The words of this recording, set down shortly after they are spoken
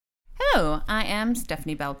Hello, I am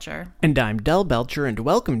Stephanie Belcher. And I'm Del Belcher, and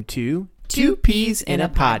welcome to Two Peas in a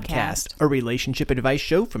Podcast, a relationship advice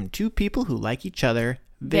show from two people who like each other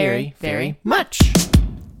very, very much.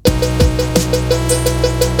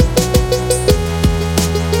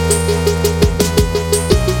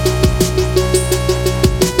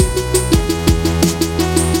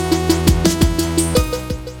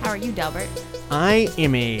 How are you, Delbert? I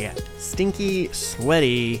am a stinky,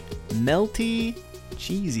 sweaty, melty,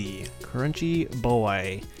 cheesy, crunchy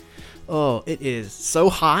boy. Oh, it is so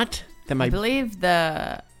hot that I believe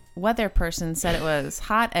the weather person said it was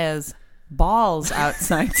hot as balls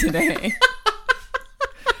outside today.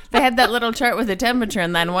 They had that little chart with the temperature,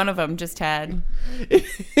 and then one of them just had...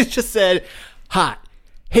 It just said, hot,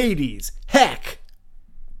 Hades, heck,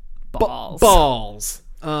 balls. Balls.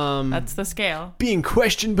 That's the scale. Being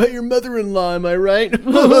questioned by your mother-in-law, am I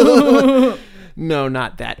right? No,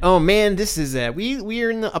 not that. Oh man, this is we are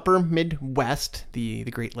in the upper Midwest, the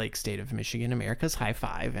Great Lakes state of Michigan, America's high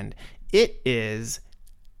five, and it is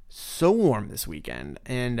so warm this weekend,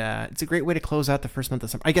 and it's a great way to close out the first month of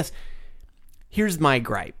summer. I guess here's my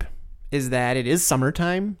gripe, is that it is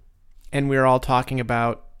summertime, and we're all talking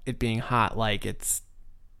about it being hot like it's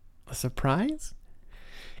a surprise.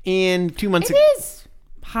 And 2 months ago, it is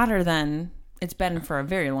hotter than it's been for a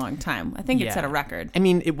very long time. I think it set a record. I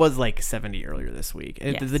mean, it was like 70 earlier this week.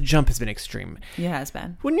 Yes. The jump has been extreme. It has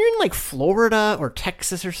been. When you're in like Florida or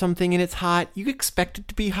Texas or something and it's hot, you expect it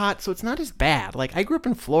to be hot, so it's not as bad. Like, I grew up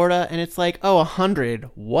in Florida and it's like,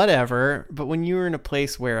 100, whatever. But when you're in a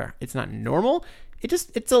place where it's not normal,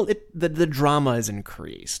 the drama is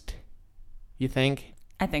increased. You think?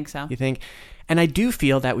 I think so. You think? And I do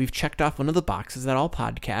feel that we've checked off one of the boxes that all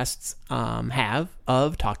podcasts have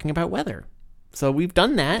of talking about weather. So we've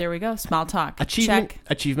done that. There we go. Small talk. Achievement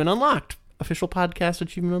unlocked. Official podcast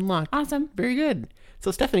achievement unlocked. Awesome. Very good. So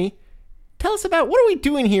Stephanie, tell us about, what are we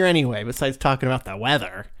doing here anyway besides talking about the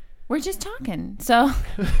weather? We're just talking. So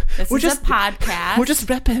this is a podcast. We're just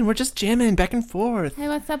repping. We're just jamming back and forth. Hey,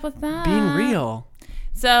 what's up with that? Being real.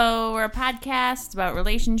 So we're a podcast about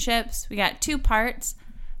relationships. We got 2 parts.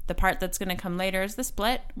 The part that's going to come later is the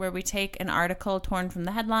split, where we take an article torn from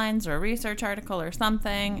the headlines or a research article or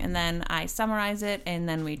something, and then I summarize it, and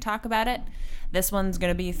then we talk about it. This one's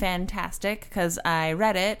going to be fantastic because I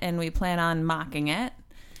read it, and we plan on mocking it.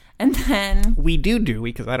 And then... We do,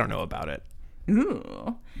 because I don't know about it.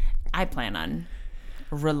 Ooh. I plan on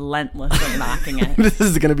relentlessly mocking it. This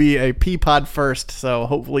is going to be a P-Pod first, so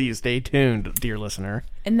hopefully you stay tuned, dear listener.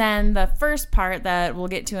 And then the first part that we'll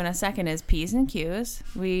get to in a second is P's and Q's.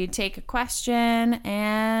 We take a question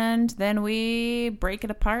and then we break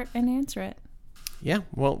it apart and answer it. Yeah,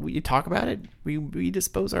 well, we talk about it. We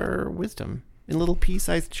dispose our wisdom in little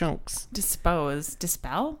pea-sized chunks. Dispose.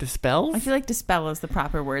 Dispel? Dispel? I feel like dispel is the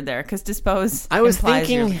proper word there, because dispose implies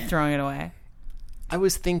you're throwing it away. I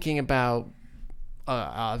was thinking about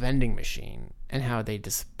a vending machine and how they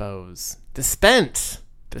dispense.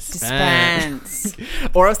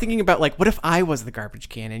 Or I was thinking about, like, what if I was the garbage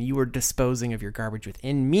can and you were disposing of your garbage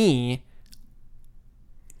within me?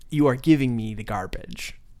 You are giving me the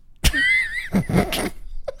garbage. I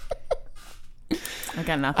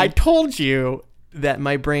got nothing. I told you that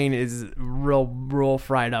my brain is real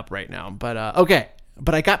fried up right now. But okay.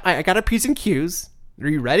 But I got our P's and Q's. Are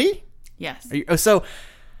you ready? Yes.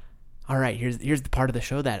 All right, here's the part of the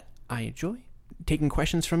show that I enjoy, taking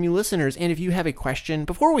questions from you listeners. And if you have a question,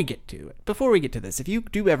 before we get to this, if you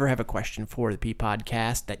do ever have a question for the P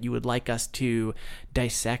Podcast that you would like us to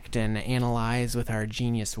dissect and analyze with our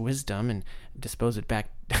genius wisdom and dispense it back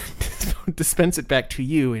to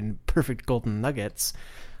you in perfect golden nuggets.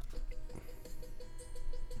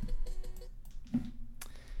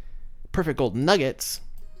 Perfect golden nuggets.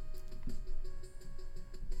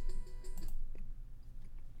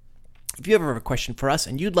 If you ever have a question for us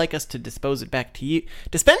and you'd like us to dispense it back to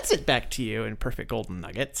you in perfect golden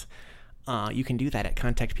nuggets, you can do that at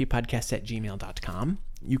contactppodcast@gmail.com.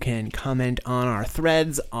 You can comment on our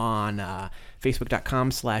threads on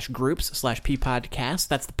facebook.com/groups/ppodcast.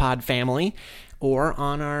 That's the pod family. Or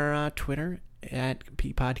on our Twitter at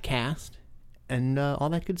ppodcast and all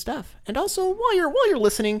that good stuff. And also, while you're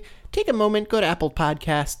listening, take a moment, go to Apple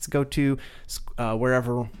Podcasts, go to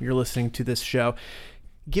wherever you're listening to this show.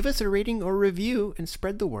 Give us a rating or review and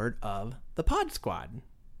spread the word of the Pod Squad.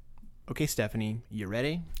 Okay, Stephanie, you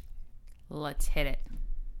ready? Let's hit it.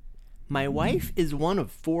 My wife is one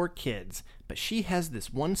of 4 kids, but she has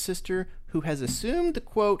this one sister who has assumed the,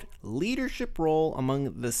 quote, leadership role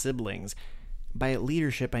among the siblings. By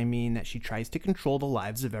leadership, I mean that she tries to control the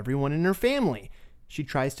lives of everyone in her family. She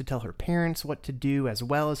tries to tell her parents what to do as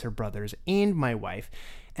well as her brothers and my wife,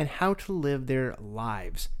 and how to live their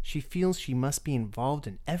lives. She feels she must be involved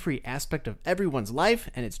in every aspect of everyone's life,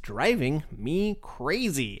 and it's driving me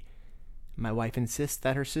crazy. My wife insists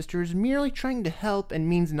that her sister is merely trying to help and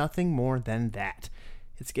means nothing more than that.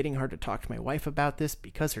 It's getting hard to talk to my wife about this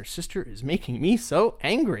because her sister is making me so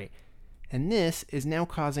angry. And this is now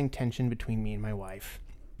causing tension between me and my wife.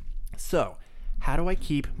 So, how do I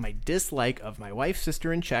keep my dislike of my wife's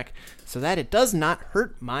sister in check so that it does not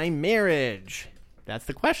hurt my marriage? That's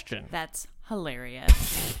the question. That's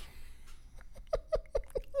hilarious.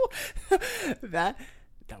 That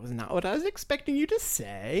was not what I was expecting you to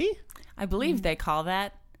say. I believe they call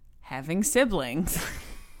that having siblings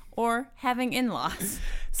or having in-laws.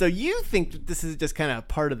 So you think that this is just kind of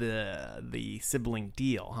part of the sibling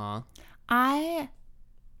deal, huh?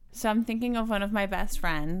 So I'm thinking of one of my best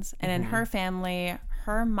friends, and in her family,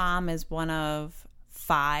 her mom is one of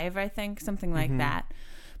 5, I think, something like that.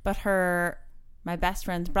 But my best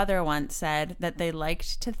friend's brother once said that they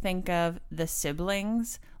liked to think of the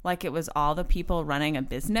siblings like it was all the people running a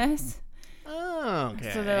business. Oh,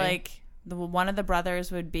 okay. So they're like, one of the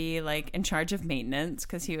brothers would be like in charge of maintenance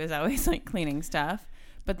because he was always like cleaning stuff.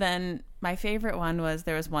 But then my favorite one was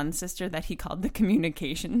there was one sister that he called the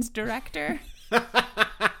communications director.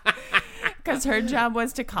 Because her job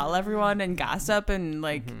was to call everyone and gossip and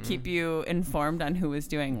like keep you informed on who was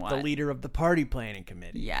doing what. The leader of the party planning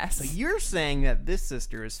committee. Yes. So you're saying that this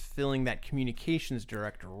sister is filling that communications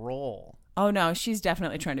director role. Oh no, she's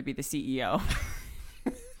definitely trying to be the CEO.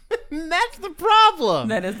 That's the problem.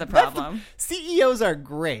 That is the problem. CEOs are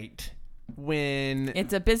great when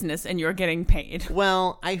it's a business and you're getting paid.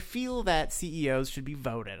 Well, I feel that CEOs should be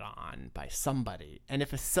voted on by somebody. And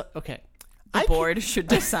if the board should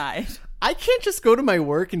decide. I can't just go to my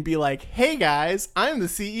work and be like, hey guys, I'm the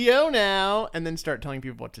CEO now, and then start telling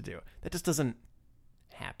people what to do. That just doesn't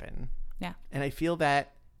happen. Yeah. And I feel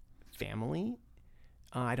that family,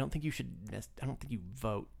 I don't think you you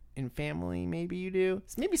vote in family. Maybe you do.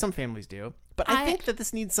 Maybe some families do. But I think that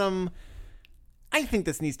this needs to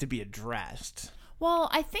be addressed.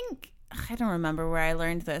 Well, I don't remember where I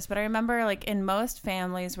learned this, but I remember like in most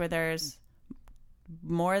families where there's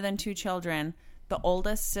more than 2 children, the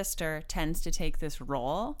oldest sister tends to take this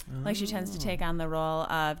role. Like she tends to take on the role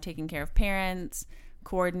of taking care of parents,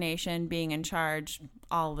 coordination, being in charge,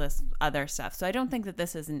 all this other stuff. So I don't think that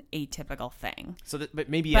this is an atypical thing. But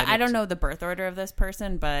maybe. But I don't know the birth order of this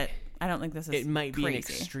person, but I don't think this is. It might be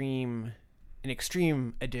crazy. an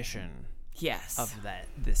extreme edition. Yes. Of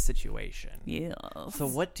this situation. Yes. So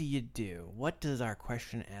what do you do? What does our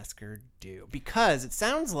question asker do? Because it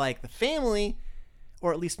sounds like the family,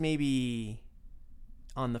 or at least maybe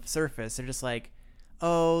on the surface, they're just like,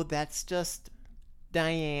 oh, that's just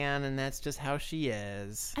Diane and that's just how she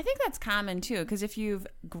is. I think that's common too, because if you've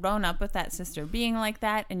grown up with that sister being like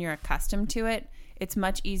that and you're accustomed to it, it's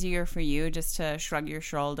much easier for you just to shrug your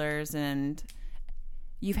shoulders, and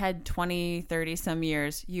you've had 20, 30 some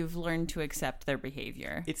years, you've learned to accept their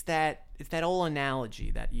behavior. It's that old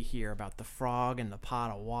analogy that you hear about the frog and the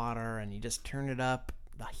pot of water, and you just turn it up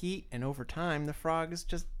the heat, and over time the frog is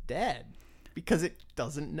just dead because it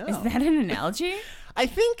doesn't know. Is that an analogy? I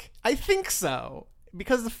think so,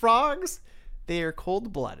 because the frogs, they are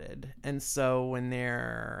cold-blooded, and so when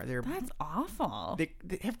they're that's awful.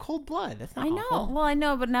 They have cold blood. That's not I know. awful. Well, I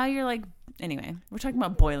know, but now you're like, anyway, we're talking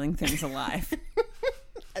about boiling things alive.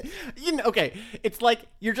 Okay, it's like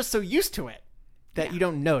you're just so used to it that you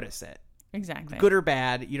don't notice it. Exactly. Good or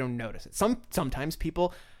bad, you don't notice it. Sometimes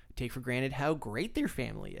people take for granted how great their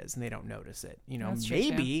family is, and they don't notice it.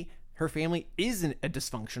 Maybe her family is a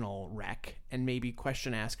dysfunctional wreck, and maybe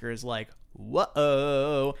question asker is like,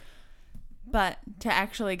 whoa. But to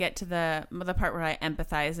actually get to the part where I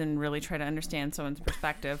empathize and really try to understand someone's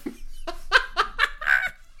perspective,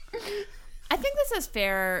 I think this is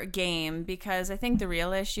fair game, because I think the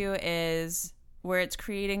real issue is where it's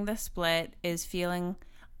creating the split is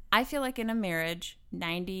I feel like in a marriage,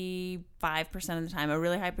 95% of the time, a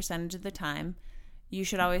really high percentage of the time, you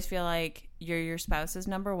should always feel like you're your spouse's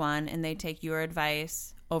number one and they take your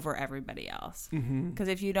advice over everybody else. Because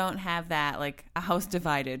if you don't have that, like, a house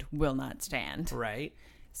divided will not stand. Right.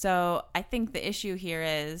 So I think the issue here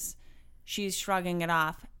is she's shrugging it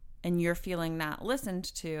off and you're feeling not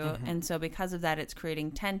listened to. And so because of that, it's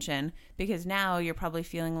creating tension, because now you're probably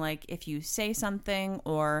feeling like if you say something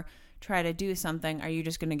or try to do something, are you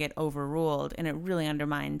just going to get overruled? And it really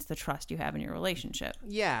undermines the trust you have in your relationship.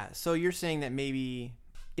 Yeah. So you're saying that maybe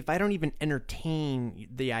if I don't even entertain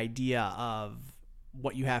the idea of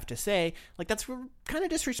what you have to say, like, that's kind of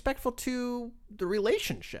disrespectful to the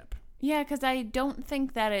relationship. Yeah, because I don't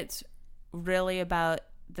think that it's really about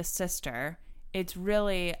the sister. it's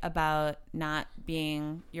really about not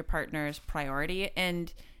being your partner's priority.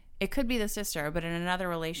 And it could be the sister, but in another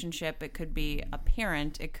relationship, it could be a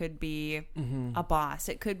parent. It could be a boss.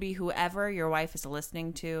 It could be whoever your wife is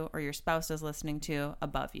listening to or your spouse is listening to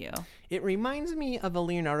above you. It reminds me of a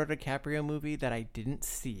Leonardo DiCaprio movie that I didn't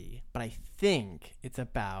see, but I think it's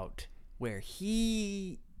about where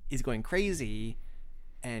he is going crazy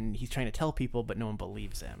and he's trying to tell people, but no one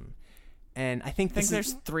believes him. And I think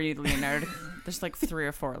there's three Leonardo. There's like 3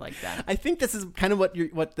 or 4 like that. I think this is kind of what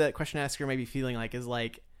the question asker may be feeling like is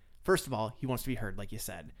like, first of all, he wants to be heard, like you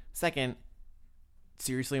said. Second,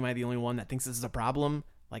 seriously, am I the only one that thinks this is a problem?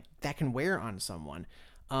 Like, that can wear on someone.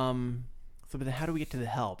 But then how do we get to the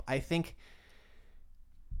help? I think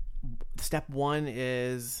step 1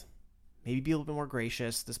 is maybe be a little bit more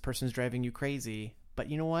gracious. This person's driving you crazy. But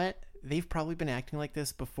you know what? They've probably been acting like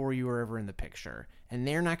this before you were ever in the picture. And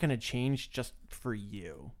they're not going to change just for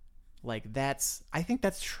you. Like, I think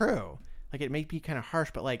that's true. Like, it may be kind of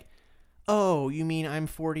harsh, but like, oh, you mean I'm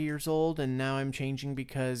 40 years old and now I'm changing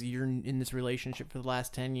because you're in this relationship for the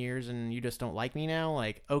last 10 years and you just don't like me now?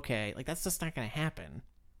 Like, okay, like that's just not going to happen.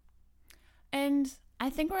 And I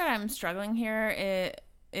think where I'm struggling here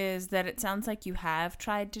is that it sounds like you have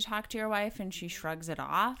tried to talk to your wife and she shrugs it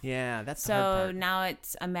off. Yeah, that's the hard part. So now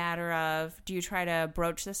it's a matter of, do you try to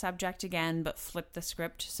broach the subject again but flip the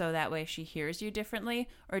script so that way she hears you differently?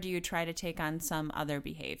 Or do you try to take on some other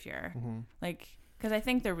behavior? Like, because I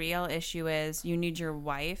think the real issue is you need your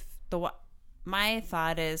wife. My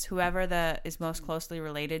thought is whoever is most closely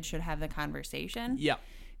related should have the conversation. Yeah.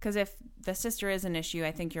 Because if the sister is an issue,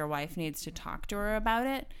 I think your wife needs to talk to her about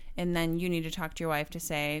it. And then you need to talk to your wife to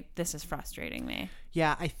say, this is frustrating me.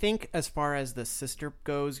 Yeah, I think as far as the sister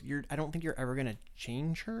goes, I don't think you're ever going to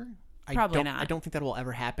change her. Probably not. I don't think that will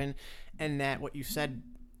ever happen. And that what you said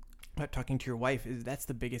about talking to your wife, that's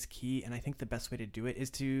the biggest key. And I think the best way to do it is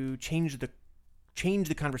to change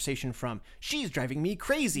the conversation from, she's driving me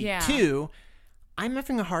crazy, to, I'm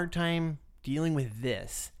having a hard time dealing with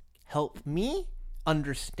this. Help me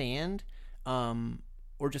understand,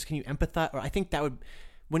 or just can you empathize? Or I think that would,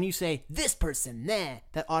 when you say this person, that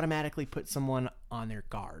automatically puts someone on their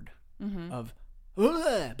guard of,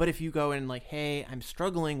 ugh. But if you go in like, hey, I'm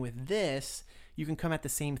struggling with this, you can come at the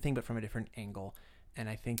same thing but from a different angle. And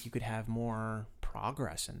I think you could have more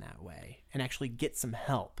progress in that way and actually get some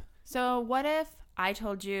help. So what if I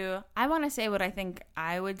told you, I want to say what I think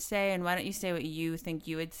I would say, and why don't you say what you think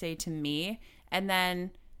you would say to me? And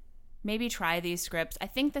then maybe try these scripts. I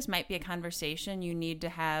think this might be a conversation you need to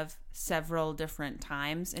have several different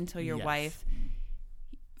times until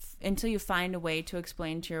until you find a way to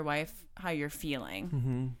explain to your wife how you're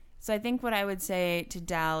feeling. So I think what I would say to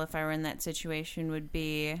Dal if I were in that situation would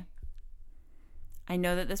be, I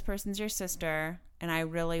know that this person's your sister, and I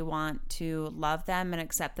really want to love them and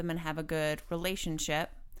accept them and have a good relationship.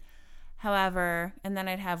 However, and then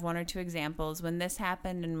I'd have 1 or 2 examples. When this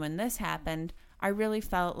happened and when this happened, I really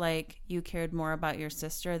felt like you cared more about your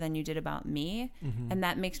sister than you did about me. And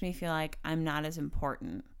that makes me feel like I'm not as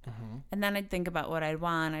important. And then I'd think about what I'd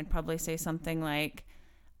want. I'd probably say something like,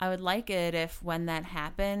 I would like it if when that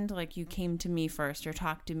happened, like you came to me first or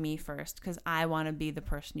talked to me first, because I want to be the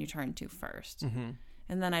person you turn to first.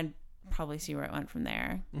 And then I'd probably see where it went from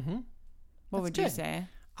there. What would you say?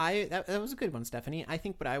 That was a good one, Stephanie. I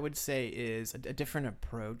think what I would say is a different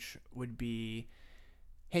approach would be,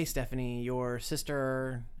 hey, Stephanie, your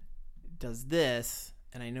sister does this,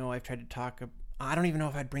 and I know I've tried to talk. I don't even know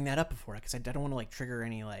if I'd bring that up before because I don't want to like trigger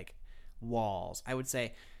any like walls. I would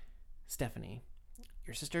say, Stephanie,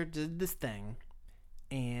 your sister did this thing,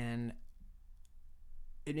 and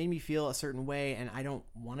it made me feel a certain way, and I don't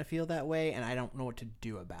want to feel that way, and I don't know what to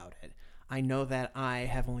do about it. I know that I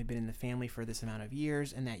have only been in the family for this amount of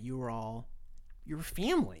years, and that you're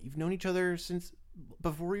family. You've known each other since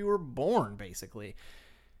before you were born, basically.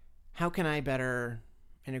 How can I better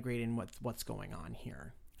integrate in what's going on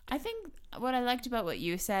here? I think what I liked about what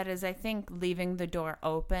you said is I think leaving the door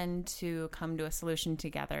open to come to a solution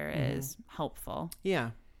together is helpful.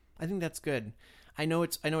 Yeah, I think that's good. I know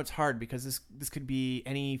it's hard because this could be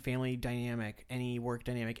any family dynamic, any work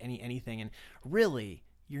dynamic, anything, and really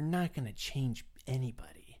you're not going to change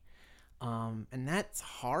anybody, and that's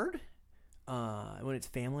hard. When it's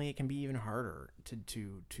family, it can be even harder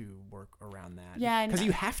to work around that. Yeah, because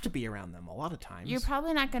you have to be around them a lot of times. You're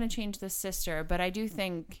probably not going to change the sister, but I do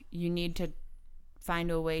think you need to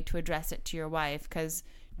find a way to address it to your wife, because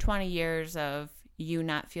 20 years of you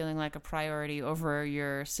not feeling like a priority over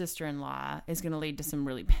your sister-in-law is going to lead to some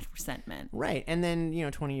really bad resentment. Right. And then,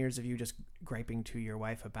 20 years of you just griping to your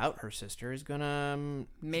wife about her sister is going to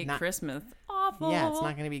make Christmas awful. awful. Yeah, it's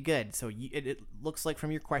not going to be good. So it looks like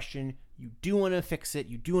from your question, you do want to fix it.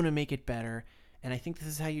 You do want to make it better. And I think this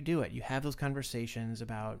is how you do it. You have those conversations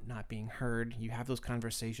about not being heard. You have those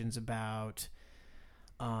conversations about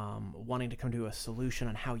wanting to come to a solution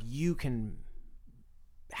on how you can...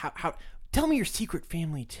 How tell me your secret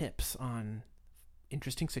family tips on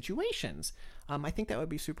interesting situations. I think that would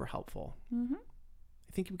be super helpful. Mm-hmm.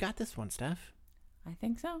 I think you got this one, Steph. I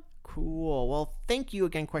think so. Cool. Well, thank you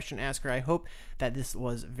again, question asker. I hope that this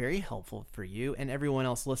was very helpful for you and everyone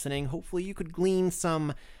else listening. Hopefully you could glean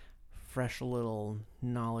some fresh little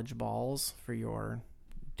knowledge balls for your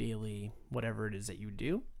daily whatever it is that you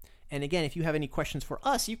do. And again, if you have any questions for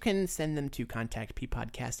us, you can send them to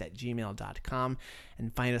contactppodcast@gmail.com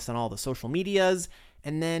and find us on all the social medias.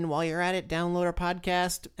 And then while you're at it, download our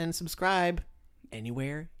podcast and subscribe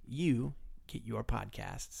anywhere you get your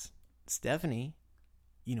podcasts. Stephanie,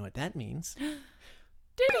 you know what that means.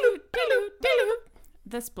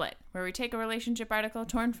 The Split, where we take a relationship article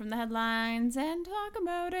torn from the headlines and talk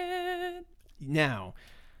about it. Now,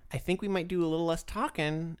 I think we might do a little less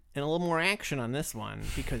talking and a little more action on this one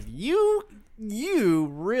because you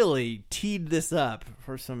really teed this up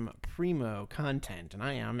for some primo content, and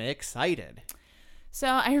I am excited. So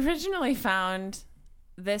I originally found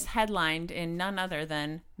this headlined in none other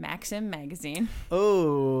than Maxim magazine.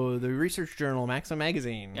 Oh, the research journal Maxim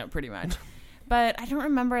magazine. Yeah, pretty much. But I don't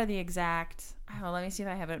remember the exact... Oh, let me see if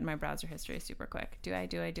I have it in my browser history super quick. Do I?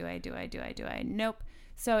 Nope.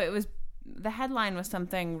 So it was... The headline was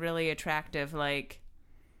something really attractive, like,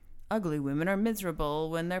 ugly women are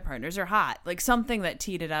miserable when their partners are hot. Like, something that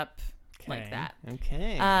teed it up like that.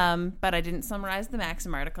 Okay. But I didn't summarize the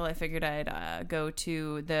Maxim article. I figured I'd go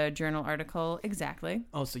to the journal article exactly.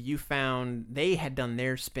 Oh, so you found they had done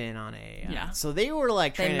their spin on a... Yeah. So they were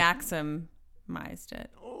like They trying maximized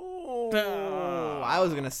it. Oh, I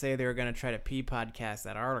was going to say they were going to try to podcast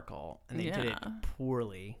that article, and they did it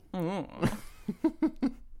poorly.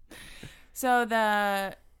 So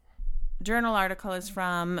the journal article is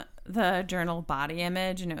from the journal Body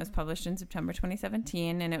Image, and it was published in September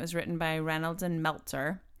 2017, and it was written by Reynolds and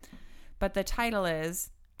Meltzer. But the title is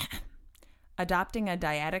Adopting a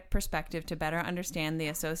Dietic Perspective to Better Understand the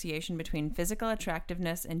Association Between Physical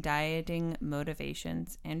Attractiveness and Dieting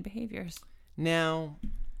Motivations and Behaviors. Now,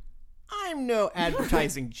 I'm no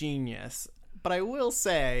advertising genius, but I will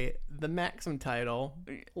say the Maxim title,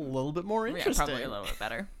 a little bit more interesting. Yeah, probably a little bit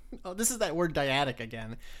better. Oh, this is that word dyadic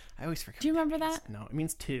again. I always forget. Do you remember that? No, it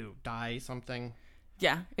means to die something.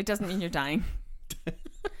 Yeah, it doesn't mean you're dying.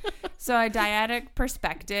 So a dyadic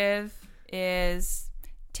perspective is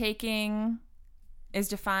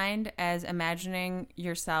defined as imagining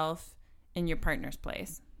yourself in your partner's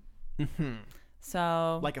place. Mm-hmm.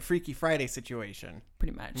 So like a Freaky Friday situation.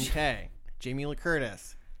 Pretty much. Okay. Jamie Lee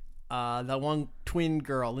Curtis. The one twin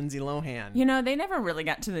girl, Lindsay Lohan. You know, they never really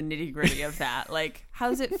got to the nitty gritty of that. Like,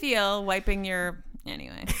 how's it feel wiping your...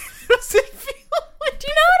 Anyway. Does it feel like... Do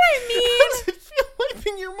you know what I mean? Does it feel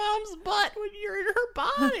wiping your mom's butt when you're in her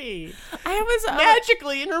body? I was...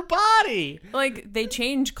 magically in her body. Like, they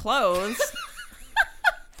change clothes.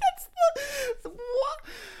 That's the... What?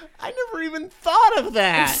 I never even thought of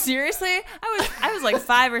that. Seriously? I was like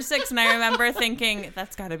 5 or 6, and I remember thinking,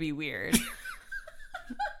 that's gotta be weird.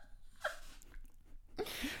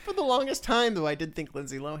 For the longest time, though, I did think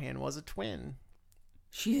Lindsay Lohan was a twin.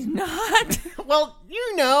 She's not. Well,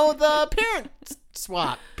 you know, the parent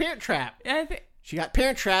swap, parent trap. She got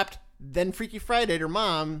parent trapped, then Freaky Friday, her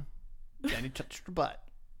mom, then he touched her butt.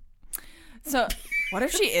 So, what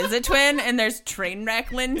if she is a twin and there's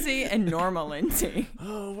Trainwreck Lindsay and Normal Lindsay?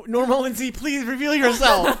 Oh, Normal Lindsay, please reveal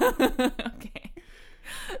yourself. Okay.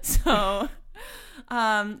 So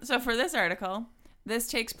for this article, this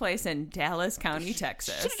takes place in Dallas County,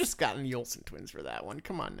 Texas. Should have just gotten the Olsen twins for that one.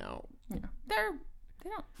 Come on now. Yeah, they don't.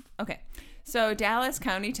 Okay. So Dallas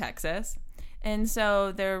County, Texas. And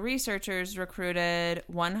so the researchers recruited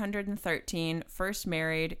 113 first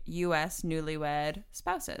married U.S. newlywed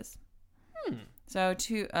spouses. So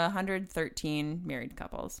 113 married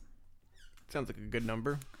couples. Sounds like a good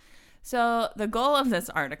number. So the goal of this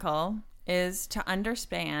article is to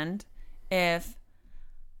understand if...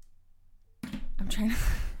 I'm trying to...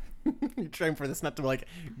 You're trying for this not to, like,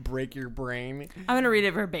 break your brain. I'm going to read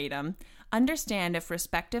it verbatim. Understand if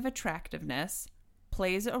respective attractiveness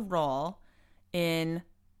plays a role in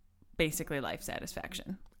basically life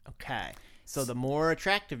satisfaction. Okay. So the more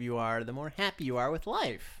attractive you are, the more happy you are with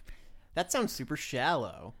life. That sounds super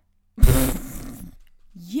shallow.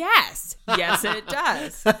 Yes. Yes, it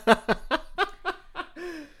does.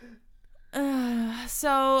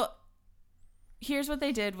 So here's what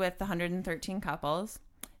they did with the 113 couples.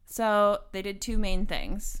 So they did two main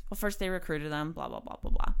things. Well, first they recruited them, blah, blah, blah,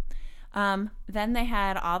 blah, blah. Then they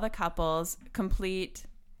had all the couples complete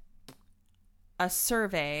a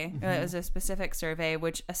survey. It was a specific survey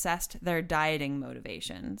which assessed their dieting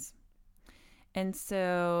motivations. And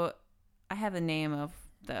so I have the name of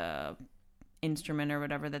the instrument or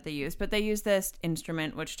whatever that they use, but they use this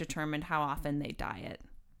instrument which determined how often they diet,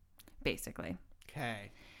 basically.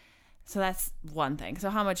 Okay. So that's one thing. So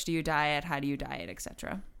how much do you diet? How do you diet,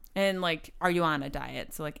 etc.? And like, are you on a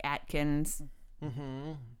diet? So like Atkins,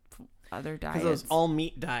 other diets. Because those all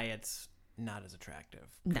meat diets, not as attractive.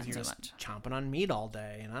 Not you're so just much. chomping on meat all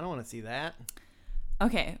day, and I don't want to see that.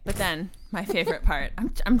 Okay, but then my favorite part.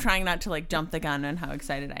 I'm trying not to like jump the gun on how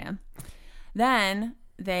excited I am. Then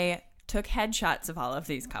they took headshots of all of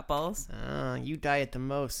these couples. You diet the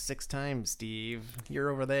most 6 times, Steve. You're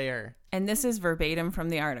over there. And this is verbatim from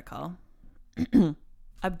the article.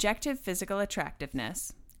 Objective physical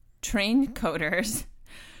attractiveness, trained coders,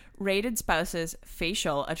 rated spouses'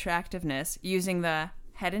 facial attractiveness using the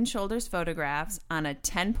Head and Shoulders photographs on a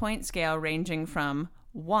 10-point scale ranging from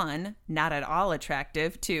 1, not at all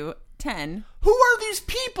attractive, to 10. Who are these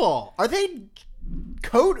people? Are they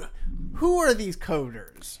Who are these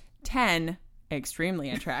coders? 10,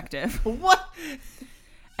 extremely attractive. What?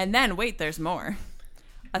 And then, wait, there's more.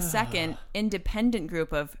 A second independent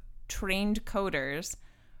group of trained coders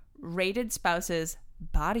rated spouses'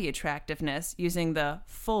 body attractiveness using the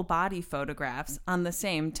full body photographs on the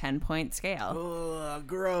same 10-point scale. Ugh,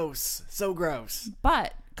 gross. So gross.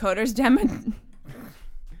 But coders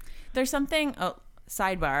there's something,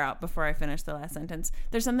 sidebar out before I finish the last sentence.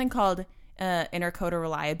 There's something called intercoder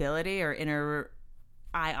reliability, or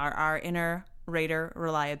IRR, inner rater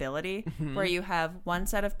reliability, where you have one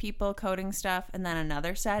set of people coding stuff and then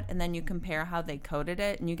another set, and then you compare how they coded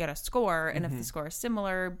it and you get a score. And if the score is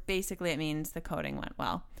similar, basically it means the coding went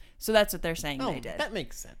well. So that's what they're saying they did. That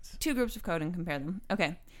makes sense. 2 groups of code and compare them.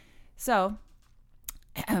 Okay. So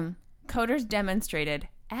coders demonstrated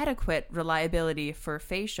adequate reliability for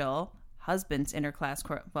facial, husband's interclass,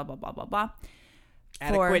 blah, blah, blah, blah, blah.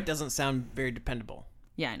 Adequate doesn't sound very dependable.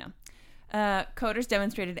 Yeah, I know. Coders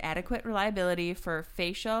demonstrated adequate reliability for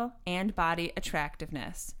facial and body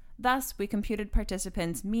attractiveness. Thus, we computed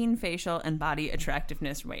participants' mean facial and body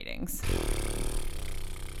attractiveness ratings.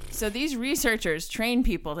 So these researchers train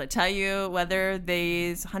people to tell you whether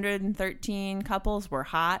these 113 couples were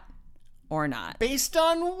hot or not. Based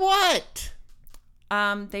on what?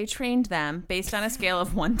 They trained them based on a scale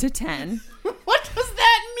of 1 to 10. What does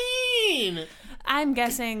that mean? I'm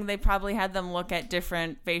guessing they probably had them look at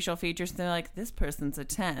different facial features. And they're like, this person's a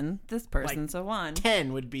 10. This person's a 1.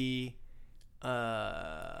 10 would be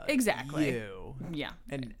exactly you. Yeah.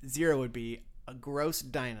 And 0 would be a gross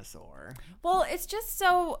dinosaur. Well, it's just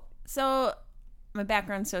so my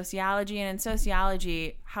background's sociology, and in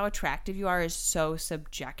sociology, how attractive you are is so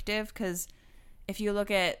subjective, because if you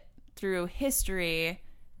look at through history,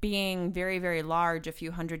 being very, very large a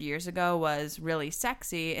few hundred years ago was really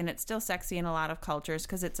sexy, and it's still sexy in a lot of cultures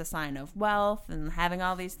because it's a sign of wealth and having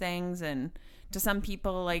all these things, and to some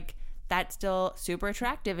people, like, that's still super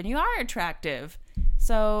attractive, and you are attractive.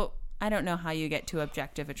 So I don't know how you get to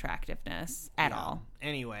objective attractiveness at all.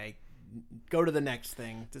 Anyway, go to the next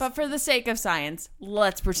thing. But for the sake of science,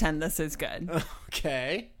 let's pretend this is good.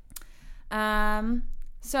 Okay.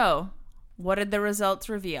 So what did the results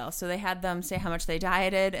reveal? So they had them say how much they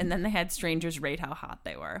dieted, and then they had strangers rate how hot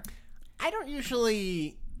they were. I don't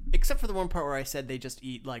usually, except for the one part where I said they just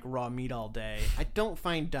eat like raw meat all day, I don't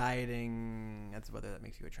find dieting, that's whether that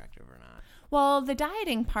makes you attractive or not. Well, the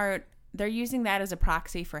dieting part, they're using that as a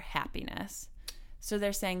proxy for happiness. So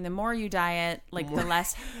they're saying the more you diet, like the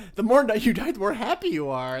less... The more you diet, the more happy you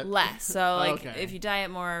are. Less. So like Okay. if you diet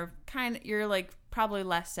more, you're like probably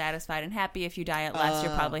less satisfied and happy. If you diet less,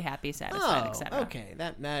 you're probably happy, satisfied, etc. Okay.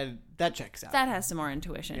 That checks out. That has some more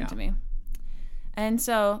intuition Yeah. to me. And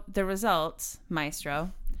so the results,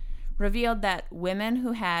 Maestro, revealed that women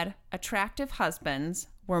who had attractive husbands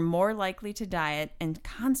were more likely to diet and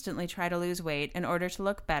constantly try to lose weight in order to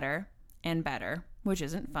look better and better, which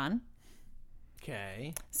isn't fun.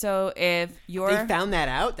 Okay. So if you're... They found that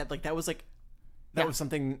out? That was Yeah.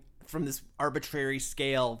 something from this arbitrary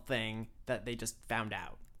scale thing that they just found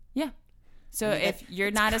out. Yeah. So I mean, if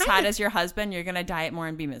you're not as hot as your husband, you're going to diet more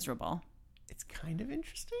and be miserable. It's kind of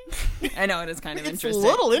interesting. I know, it is kind of It's interesting. a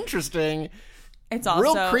little interesting. It's also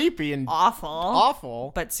Real creepy and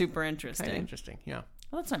awful, but super kind of interesting. interesting. Yeah.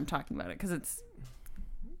 Well, that's why I'm talking about it, because it's,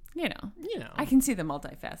 you know, You know. I can see the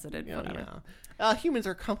multifaceted, Yeah, whatever. yeah. Humans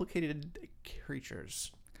are complicated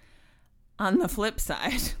creatures. On the flip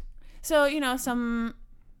side, so, some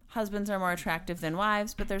husbands are more attractive than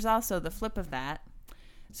wives, but there's also the flip of that.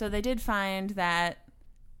 So they did find that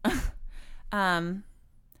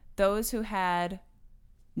those who had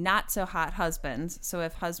not so hot husbands, so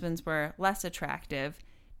if husbands were less attractive,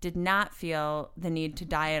 did not feel the need to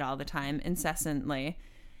diet all the time incessantly.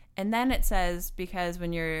 And then it says because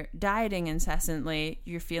when you're dieting incessantly,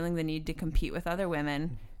 you're feeling the need to compete with other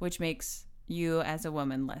women, which makes you as a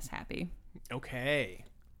woman less happy. Okay.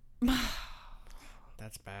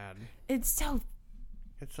 That's bad. It's so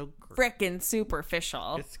frickin'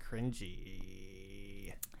 superficial. It's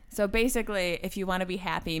cringy. So basically, if you want to be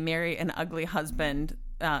happy, marry an ugly husband,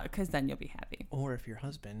 because then you'll be happy. Or if your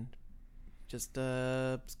husband just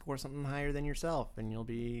score something higher than yourself and you'll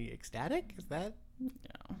be ecstatic? Is that?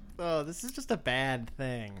 No. Oh, this is just a bad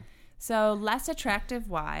thing. So less attractive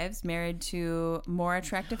wives married to more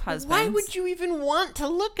attractive husbands. Why would you even want to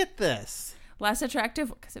look at this? Less attractive,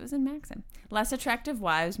 because it was in Maxim. Less attractive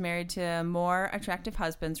wives married to more attractive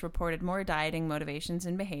husbands reported more dieting motivations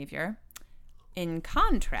and behavior. In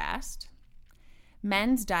contrast,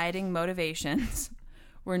 men's dieting motivations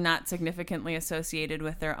were not significantly associated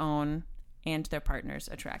with their own and their partner's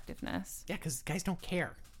attractiveness. Yeah, because guys don't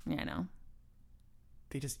care. Yeah, I know.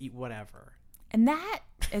 They just eat whatever. And that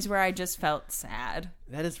is where I just felt sad.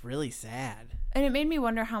 That is really sad. And it made me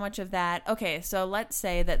wonder how much of that... Okay, so let's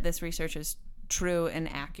say that this research is true and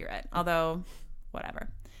accurate, although whatever.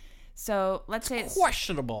 So let's say it's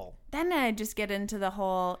questionable. Then I just get into the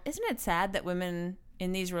whole... Isn't it sad that women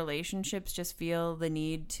in these relationships just feel the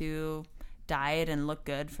need to diet and look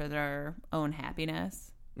good for their own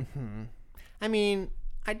happiness? Mm-hmm. I mean,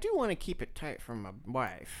 I do want to keep it tight for my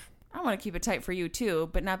wife. I want to keep it tight for you too,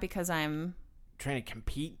 but not because I'm trying to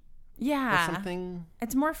compete. Yeah, or something.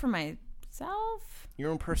 It's more for myself. Your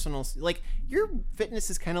own personal, like your fitness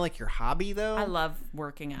is kind of like your hobby, though. I love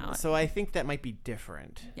working out, so I think that might be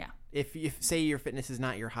different. Yeah. If say your fitness is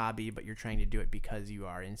not your hobby, but you're trying to do it because you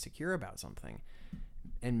are insecure about something,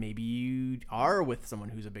 and maybe you are with someone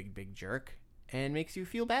who's a big jerk and makes you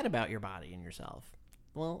feel bad about your body and yourself.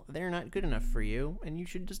 Well, they're not good enough for you, and you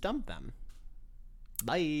should just dump them.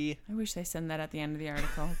 Bye. I wish they send that at the end of the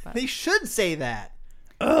article. But they should say that.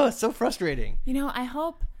 Ugh, so frustrating. You know, I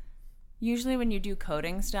hope usually when you do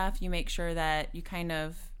coding stuff, you make sure that you kind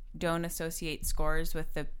of don't associate scores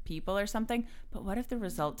with the people or something. But what if the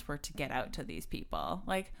results were to get out to these people?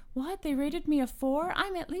 Like, what? They rated me a 4?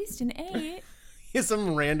 I'm at least an 8.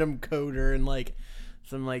 Some random coder in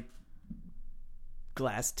some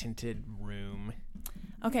glass tinted room.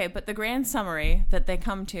 Okay, but the grand summary that they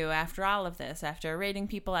come to after all of this, after rating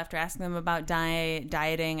people, after asking them about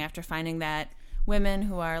dieting, after finding that women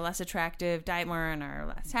who are less attractive diet more and are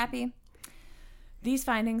less happy, these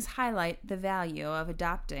findings highlight the value of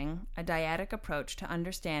adopting a dyadic approach to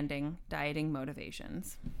understanding dieting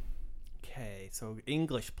motivations. Okay, so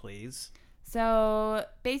English, please. So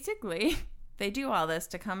basically, they do all this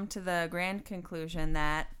to come to the grand conclusion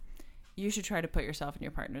that you should try to put yourself in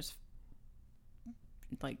your partner's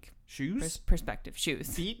shoes, perspective.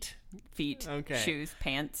 Shoes, feet, okay, shoes,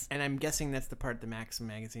 pants. And I'm guessing that's the part the Maxim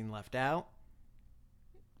magazine left out.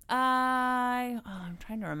 I'm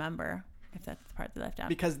trying to remember if that's the part they left out,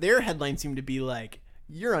 because their headline seemed to be like,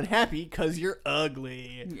 "You're unhappy because you're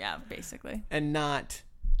ugly." Yeah, basically, and not,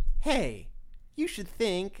 "Hey, you should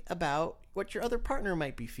think about what your other partner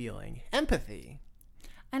might be feeling." Empathy.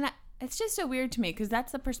 And it's just so weird to me because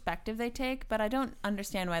that's the perspective they take, but I don't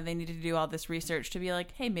understand why they needed to do all this research to be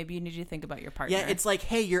like, hey, maybe you need to think about your partner. Yeah, it's like,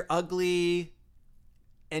 hey, you're ugly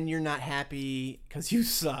and you're not happy because you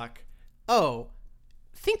suck. Oh,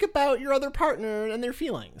 think about your other partner and their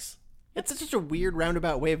feelings. It's such a weird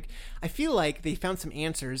roundabout way of... I feel like they found some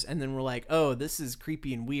answers and then were like, oh, this is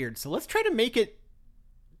creepy and weird, so let's try to make it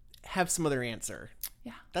have some other answer.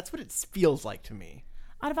 Yeah. That's what it feels like to me.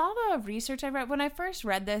 Out of all the research I read, when I first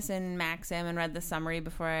read this in Maxim and read the summary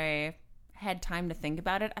before I had time to think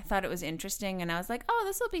about it, I thought it was interesting and I was like, oh,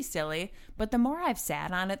 this will be silly. But the more I've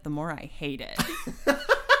sat on it, the more I hate it.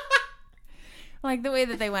 Like the way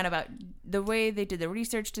that they went about, the way they did the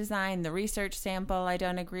research design, the research sample, I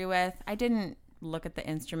don't agree with. I didn't look at the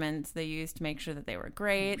instruments they used to make sure that they were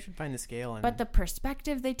great. We should find the scale. But the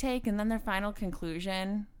perspective they take and then their final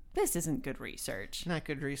conclusion... This isn't good research. Not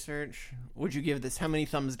good research. Would you give this? How many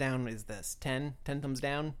thumbs down is this? 10? 10 thumbs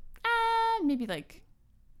down? Maybe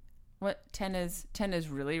what? 10 is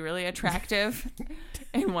really, really attractive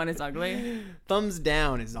and 1 is ugly. Thumbs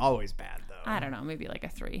down is always bad, though. I don't know. Maybe like a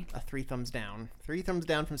 3. A 3 thumbs down. 3 thumbs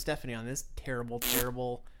down from Stephanie on this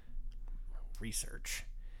terrible research.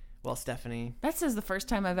 Well, Stephanie. This is the first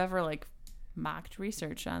time I've ever mocked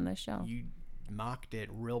research on this show. You mocked it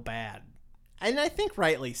real bad. And I think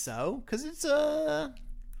rightly so, because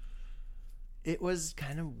it was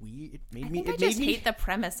kind of weird. It made me. I just hate the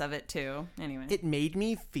premise of it too. Anyway, It made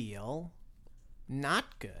me feel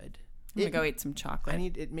not good. I'm gonna go eat some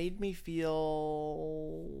chocolate. It made me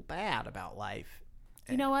feel bad about life.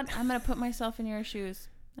 You know what? I'm gonna put myself in your shoes.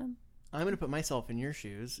 I'm gonna put myself in your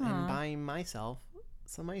shoes and buy myself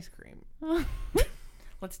some ice cream.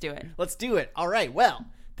 Let's do it. Let's do it. All right. Well,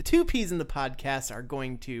 the two P's in the podcast are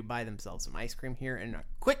going to buy themselves some ice cream here in a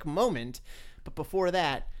quick moment. But before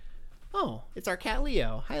that, it's our cat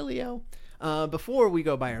Leo. Hi, Leo. Before we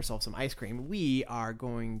go buy ourselves some ice cream, we are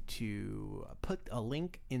going to put a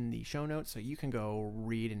link in the show notes so you can go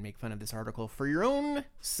read and make fun of this article for your own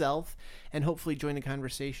self and hopefully join the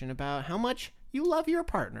conversation about how much you love your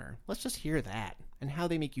partner. Let's just hear that and how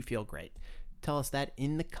they make you feel great. Tell us that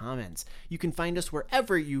in the comments. You can find us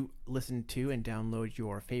wherever you listen to and download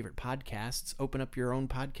your favorite podcasts. Open up your own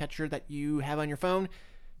podcatcher that you have on your phone.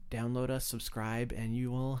 Download us, subscribe, and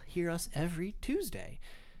you will hear us every Tuesday.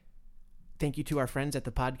 Thank you to our friends at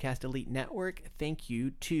the Podcast Elite Network. Thank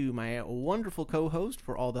you to my wonderful co-host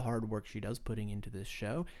for all the hard work she does putting into this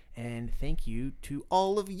show. And thank you to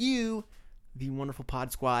all of you, the wonderful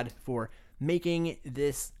Pod Squad, for making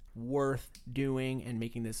this worth doing and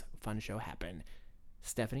making this fun show happen.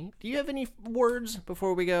 Stephanie, do you have any words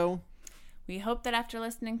before we go? We hope that after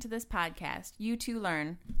listening to this podcast, you too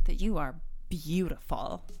learn that you are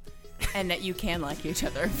beautiful and that you can like each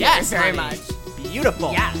other very, very much.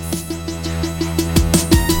 Beautiful. Yes.